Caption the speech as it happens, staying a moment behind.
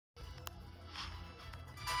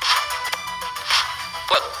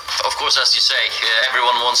course, as you say,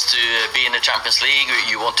 everyone wants to be in the Champions League.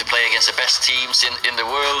 You want to play against the best teams in the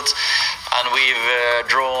world, and we've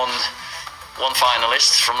drawn one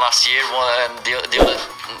finalist from last year. The other,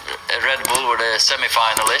 Red Bull, were the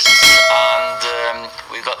semi-finalists, and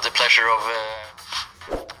we got the pleasure of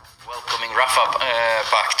welcoming Rafa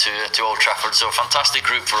back to Old Trafford. So fantastic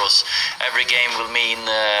group for us. Every game will mean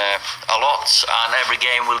a lot, and every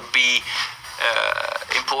game will be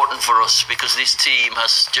important for us, because this team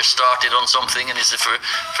has just started on something, and it's the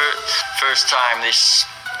first time this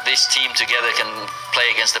team together can play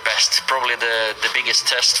against the best. Probably the biggest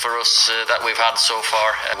test for us that we've had so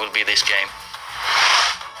far will be this game.